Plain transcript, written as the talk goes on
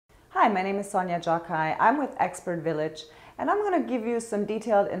Hi, my name is Sonja Gjokaj. I'm with Expert Village, and I'm going to give you some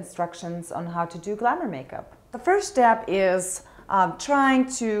detailed instructions on how to do glamour makeup. The first step is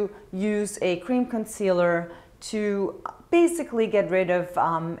trying to use a cream concealer to basically get rid of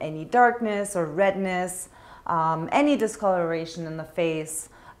any darkness or redness, any discoloration in the face,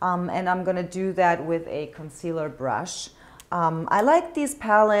 and I'm going to do that with a concealer brush. I like these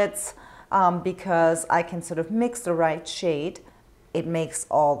palettes because I can sort of mix the right shade. It makes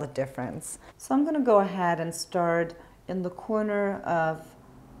all the difference. So I'm going to go ahead and start in the corner of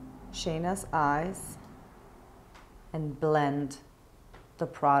Shayna's eyes and blend the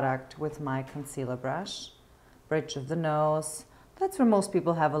product with my concealer brush. Bridge of the nose. That's where most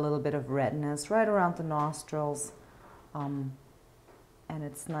people have a little bit of redness, right around the nostrils. And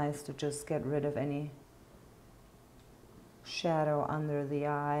it's nice to just get rid of any shadow under the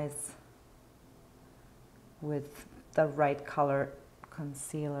eyes with the right color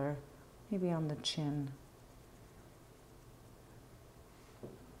concealer, maybe on the chin.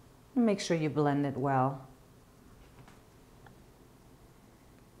 Make sure you blend it well.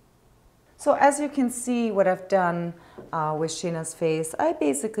 So as you can see what I've done with Shayna's face, I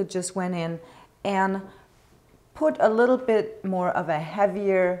basically just went in and put a little bit more of a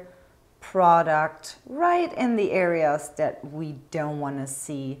heavier product right in the areas that we don't want to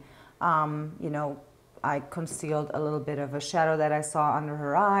see. You know, I concealed a little bit of a shadow that I saw under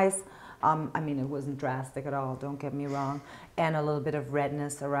her eyes. I mean, it wasn't drastic at all, don't get me wrong. And a little bit of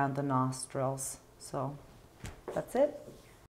redness around the nostrils. So that's it.